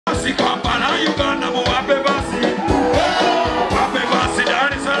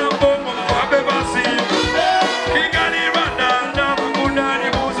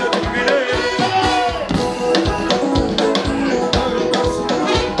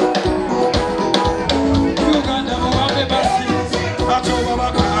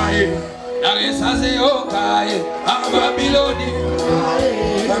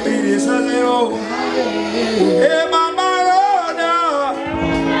Saleo. Hey, Mama Roda.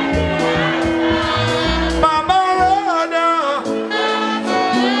 Mama Roda.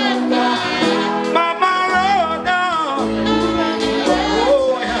 Mama Roda.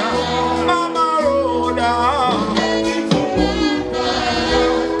 Oh, yeah. Mama Roda.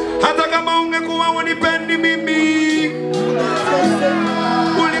 Hata kama ungekuwa unipendi mimi,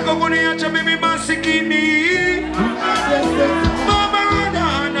 kuliko kuniacha mimi masikini. Mama Roda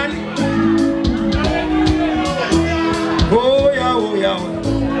anali. Oh yeah, oh yeah.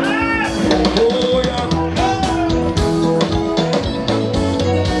 Oh yeah.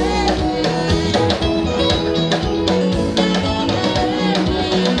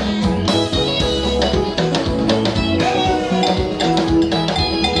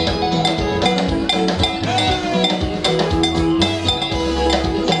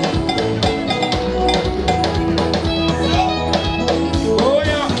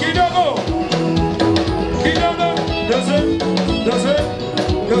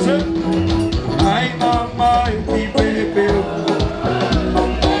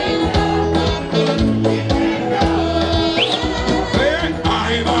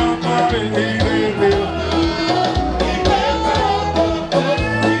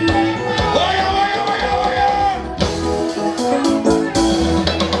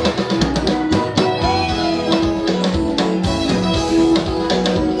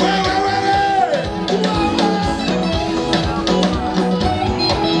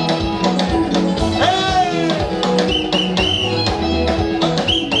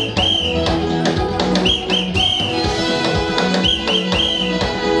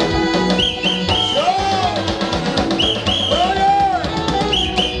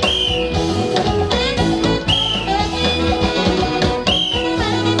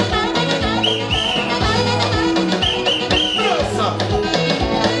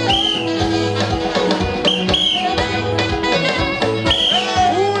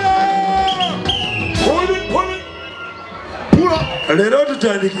 Lero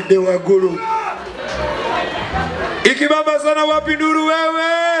tutandikide wagulu. Ikibaba sana wapi nduru wewe?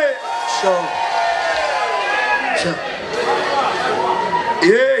 Sure.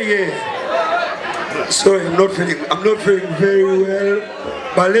 Yeah. Sorry, I'm not feeling very well.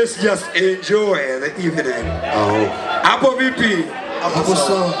 But let's just enjoy the evening. Hapo vipi? Hapo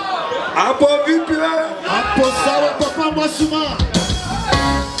sawa. Hapo vipi wewe? Hapo sawa papa Mwasuma.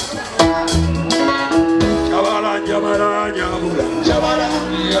 Jabala,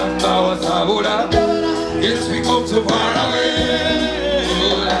 yes, we come so far away.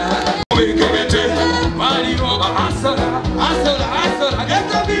 We give it to Mali over Asala, get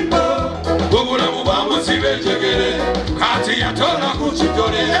the people. Gobula Mubamu Sivegere, Kati Yatola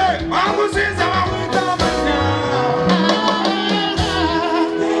Kuchitore, Mamuziza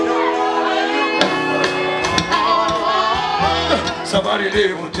Somebody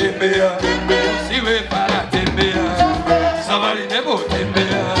never tembea, siwe para tembea. Somebody never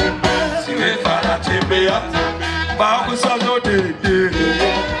tembea, siwe para tembea. Bagusazo de,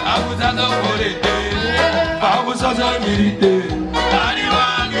 bagusazo korede, bagusazo miride, ari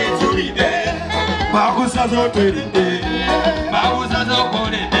wange turide. Bagusazo de, bagusazo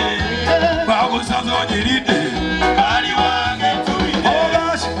korede, bagusazo miride, ari wange turide. Oh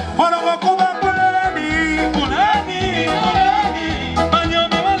gosh, what am I coming?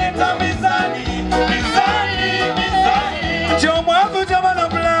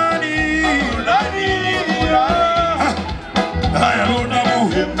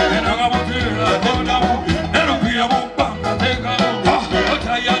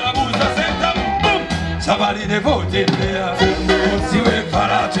 Somebody they vote in there, see we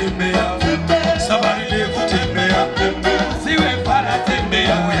para tembea. Somebody they vote in there, see we para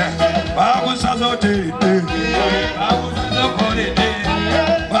tembea. Bagusazo de, bagusazo korede,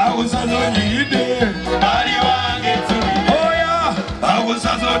 bagusazo yide, bari wange turide. Oh yeah,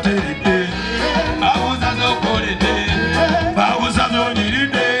 bagusazo de, bagusazo korede, bagusazo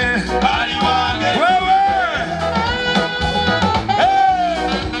yide, bari wange. Wewe.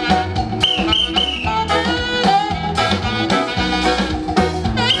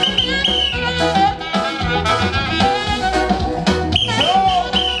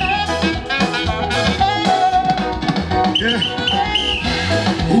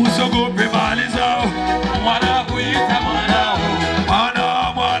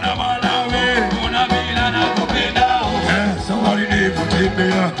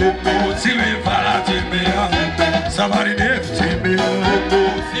 Somebody never take me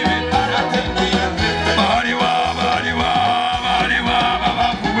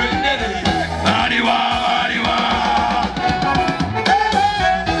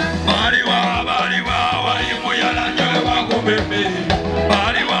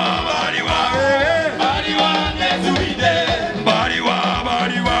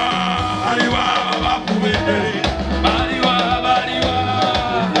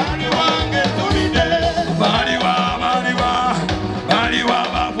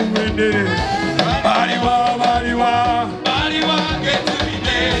get to be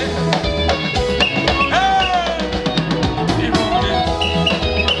there.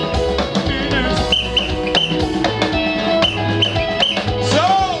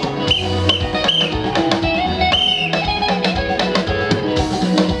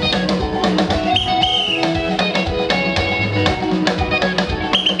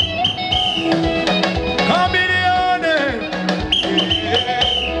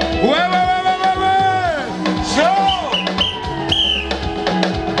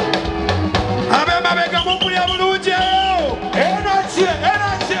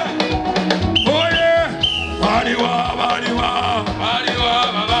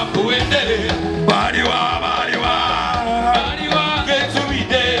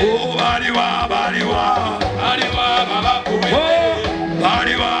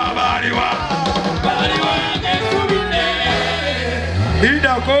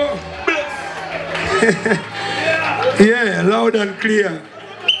 Yeah, loud and clear.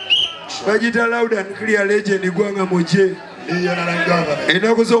 Bajita loud and clear legend Gwanga Moje.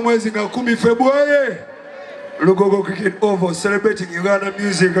 Inakuzo mwezi nga 10 February. Lugogo Cricket Oval celebrating Uganda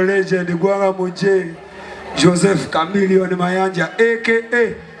music legend Gwanga Moje. Jose Chameleone Mayanja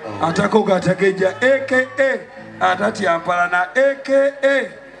aka Atakoga Takeja aka Atati Ampalana aka.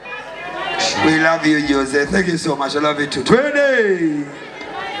 We love you, Jose. Thank you so much. I love you too. 20.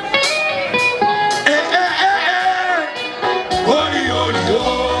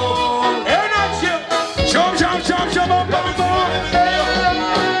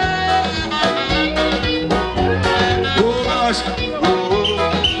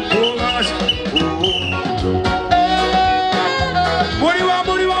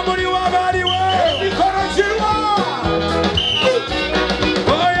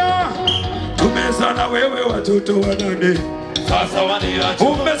 Watoto wanane sasa waniacha,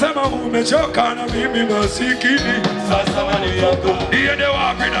 umesema umechoka na mimi masikini, sasa waniacha, niende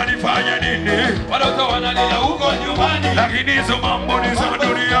wapi na nifanye nini? Watoto wanalia huko nyumbani, lakini hizo mambo ni za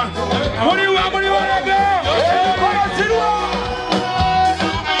dunia. Muliwa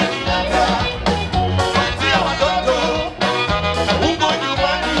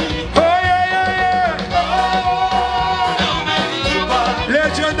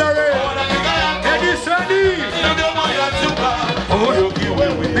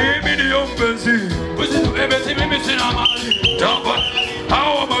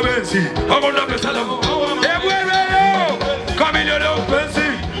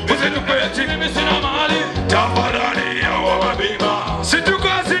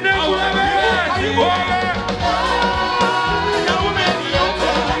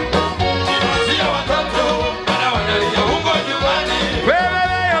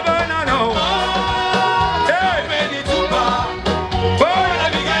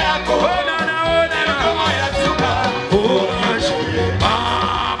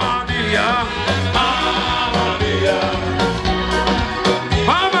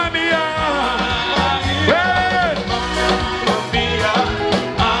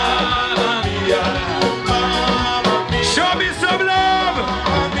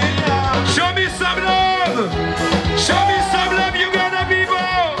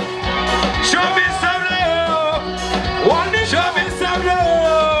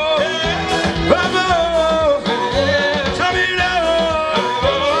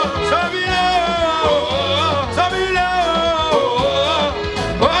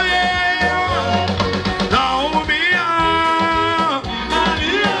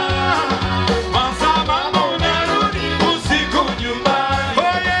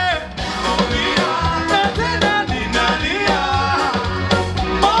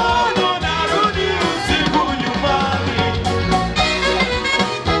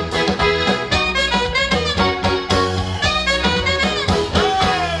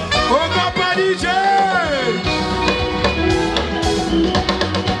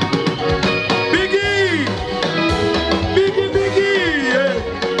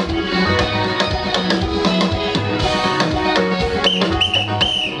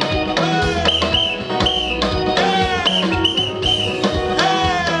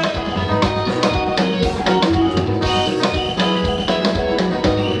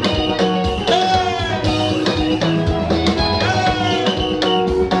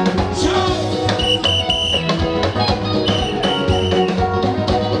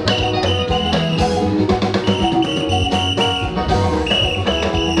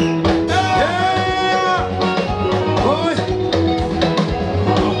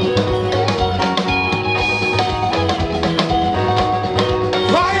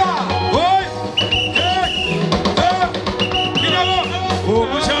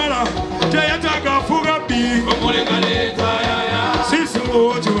Teyataka fuga bi. Sisolo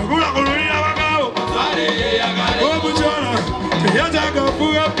chibagula kululira bagao. Obuchana. Teyataka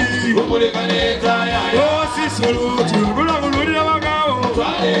fuga bi. Oh sisolo chibagula kululira bagao.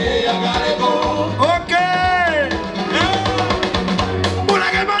 Okay.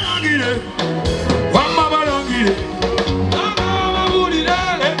 Mulage balangire. Wamba balangire.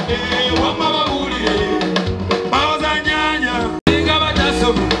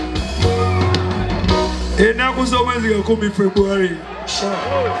 Enaku z'omwezi ga 10 February.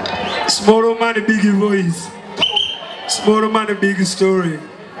 Small man, big voice. Small man, big story.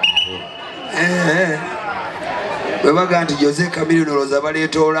 Webaga nti Jose Chameleone oloza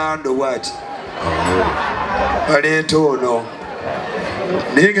baleeta Orlando what? Baleeta ono.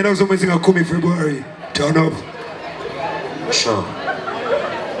 Naye ng'enaku z'omwezi ga 10 February. Turn up. Sure.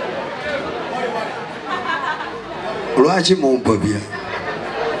 Lwaki mumpabya?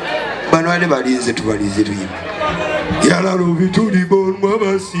 Bano ane balinze tubalize tuyimba. Yalalo bituli bon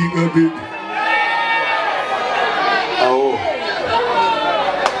mwabasinga baby. Awo.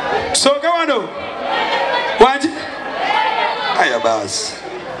 Soka wano. Wanji? Aya basi.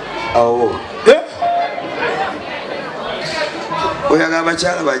 Awo. Oyaga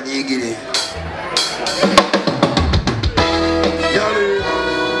abakyala banyiigire. Yale.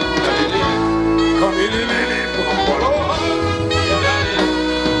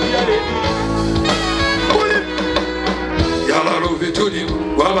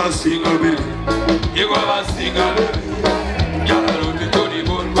 Wabasinga baby. Yewabasinga baby. Yalalo bitoli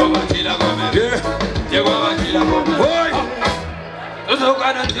bon wabachila baby. Yewabachila baby. Boy.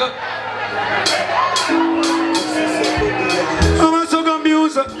 Uzokana ndio. Amasoga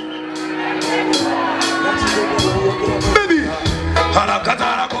music. Baby.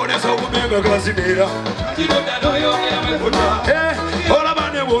 Harakatara kone so kumega kasidera. Kidoda doyo yamefuta. Ola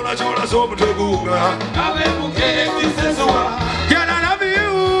bane bona chola so mutegunga. Awe muke tisesuwa. Girl, I love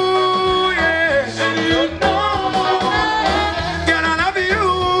you, yeah. And you know. Girl, I love you,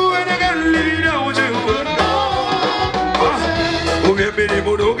 and I can't live without you. Uge bini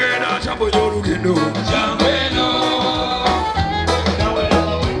mudoge na chambo yoru kino. Chambeno.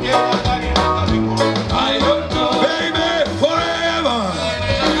 I don't know. Baby, forever.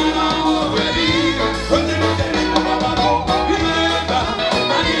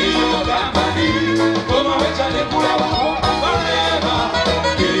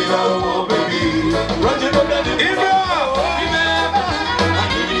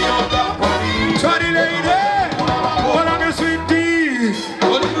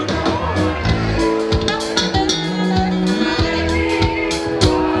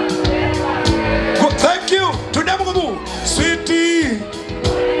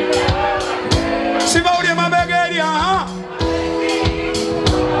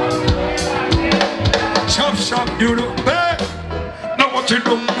 You know, hey, now what you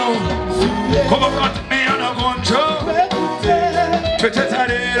don't know. Come up at me and I'm going to Twitter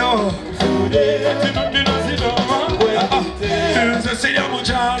Tarero. Here's a city of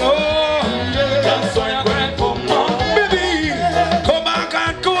Muchalo. That's why I'm going for more. Baby, come back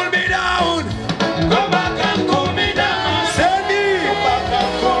and cool me down. Come back and cool me down. Send me. Come back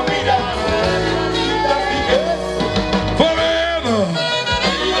and cool me down. Forever.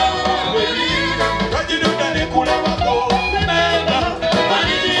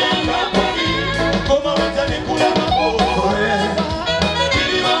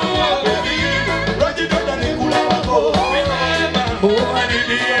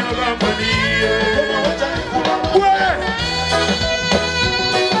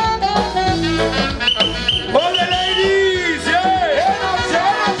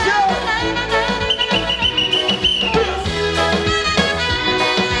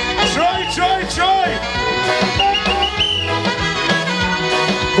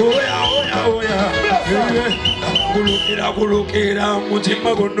 Kulukira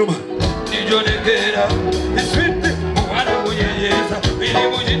mutima gonduma Nijonekera Sweet Mwana kuyeyeza Bili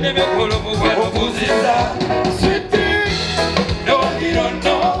mujinde mekolo mwana kuziza Sweet No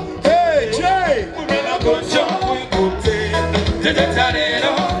Hey Jay Kumela koncho kuikute Tete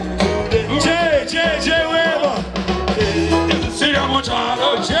tarero Jay Weber Sira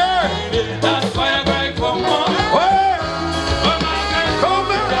muchalo Jay That's why I cry for more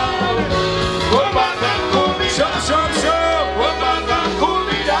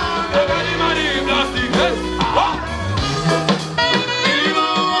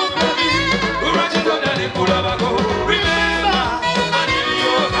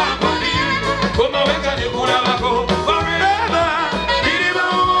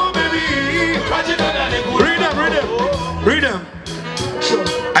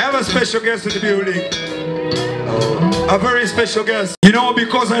a special guest in the building. A very special guest. You know,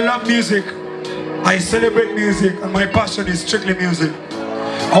 because I love music, I celebrate music, and my passion is strictly music.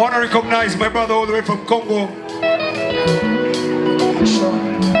 I want to recognize my brother all the way from Congo,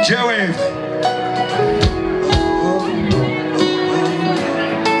 J-Wave.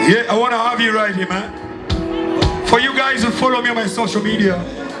 Yeah, I want to have you right here, man. For you guys who follow me on my social media,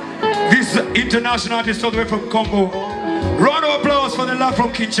 this international artist all the way from Congo. Round of applause for the love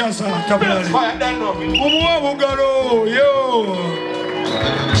from Kinshasa. Yo.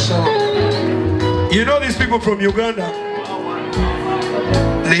 You know these people from Uganda?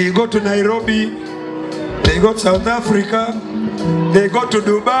 They go to Nairobi, they go to South Africa, they go to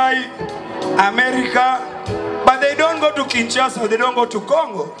Dubai, America, but they don't go to Kinshasa, they don't go to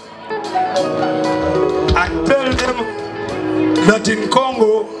Congo. I tell them that in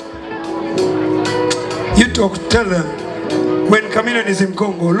Congo, tell them, when Chameleone is in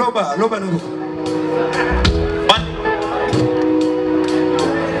Congo, Loba no. But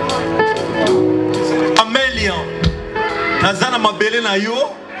Chameleone, nazana mabele na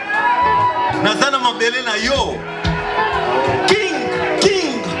yo, nazana mabele na yo, King,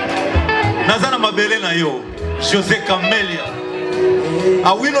 nazana mabele na yo, Jose Chameleone.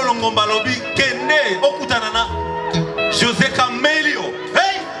 Awilo Longomba lobi kende okutana na Jose Chameleone.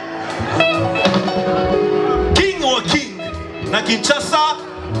 Hey! King or king na Kinshasa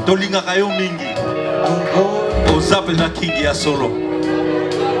tolinga kayo mingi. Ozape na king ya solo.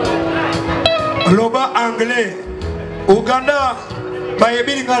 Loba anglais. Uganda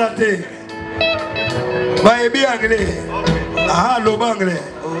bayebi lingala bayebi anglais. Aha, loba anglais.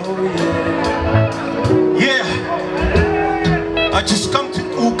 Yeah. I just come to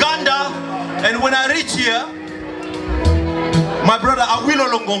Uganda, and when I reach here, my brother Awilo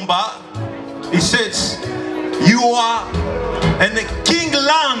Longomba, he says, you are in the king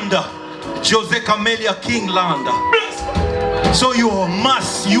land, Jose Chameleone king land. So you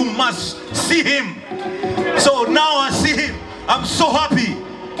must see him. So now I see him. I'm so happy.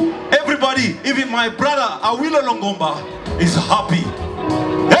 Everybody, even my brother Awilo Longomba is happy.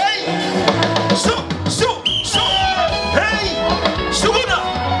 Hey! So. Hey! Suguda!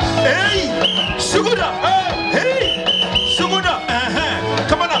 Hey! Suguda! Hey! Suguda!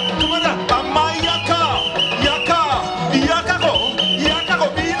 Come on up! Amayaka! Yaka go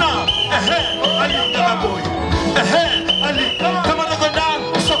bina! Ali Yaka boy! Ali! Come on, go down!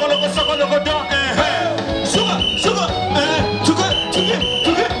 Sokolo go down! Sugar! Hey! Suguda!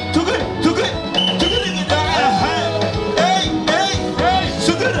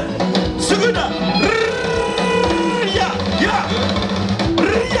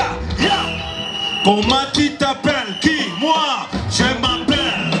 Comment tu t'appelles? Qui? Moi, je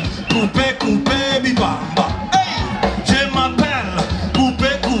m'appelle Coupé Bibamba. Hey, je m'appelle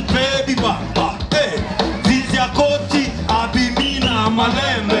Coupé Bibamba. Hey, Ziziakoti Abimina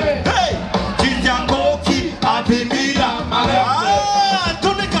Malembe. Hey, Ziziakoti Abimina Malembe. Ah,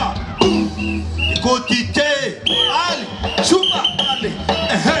 Tonika. Kotite. Ali, Chuma, Ali.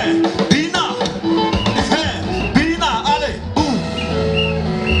 Bina. Bina, Ali.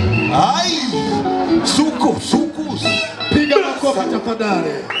 Ai. Sukus. Piga makofi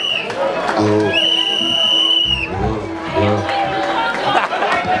tafadhali.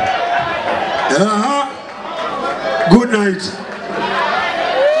 Good night.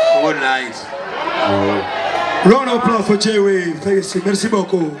 Good night. Round of applause for J-Wave. Merci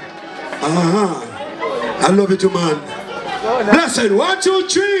beaucoup. I love you too, man. Blessed. 1, 2,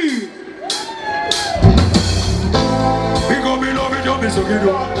 3. We go below me, don't be so good.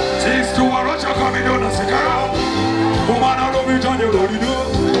 Since to a Rocha coming on a cigar. Woman, I love you, John, you already know.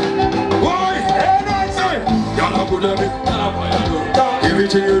 Why? And I say, y'all good at me.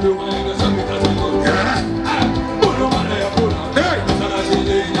 Everything you do. Yeah. Hey.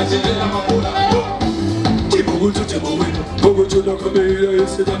 Bogo to the Kabila, you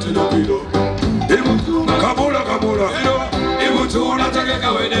sit at the Kabila. Kabula. Ibu to Nataka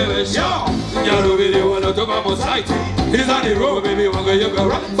away there. Yaru video on the Tobamo site. He's on the road, baby, one go you go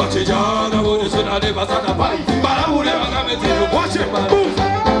run. But you don't know what is on the Basata fight. But I would never come and watch it.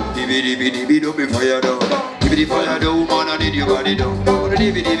 DVD, don't be fired out. DVD fire down, man, I need your body down.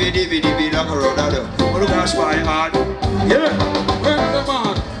 DVD like a rodado. What a gosh, my heart. Yeah, where's the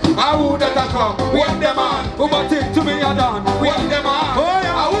man? I would attack her. When the man who want it to be a done. When the man,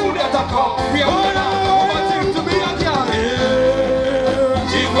 I would attack her. We are who want it to be a girl.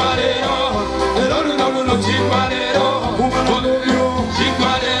 Chiguarero, no, Chiguarero, Chiguarero,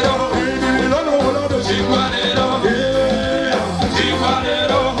 Chiguarero,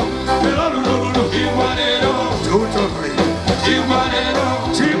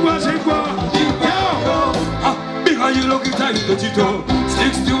 Chiguarero, the chito.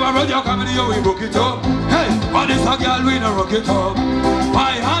 Sticks to a road, you're coming here, we broke it up. Hey, what is a girl we no rock it up?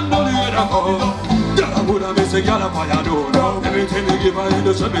 My hand on the other call. I would have missed a girl if I don't know. Everything they give her in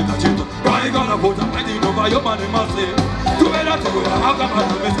the swimming the chito. Why you gonna put a mighty over your money, must say? To be that to go, how come I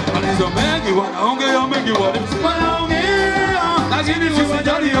don't miss it? And it's a man, you want to make you what it's. That's in it, it's a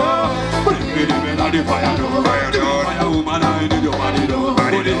daddy, but if you didn't have the fire, no fire, woman, I need your body, no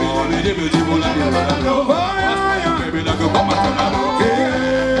body, only the beautiful and the other. Baby, like a woman,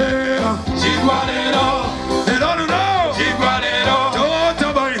 Chiguanero, they don't know, Chiguanero,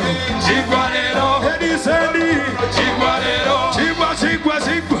 Totabai, Chiguanero, Eddie Sandy, Chiguanero, Chigua,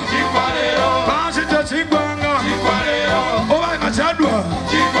 Chiguanero, Pasita Chiguanga, Chiguanero, oh, I'm a Chadwa,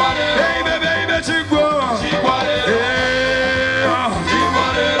 Chiguanero, baby, Chigua, Chiguanero.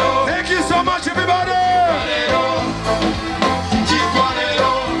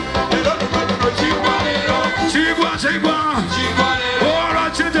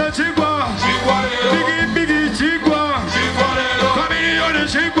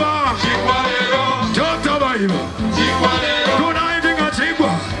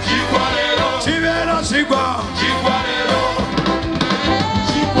 Chigua,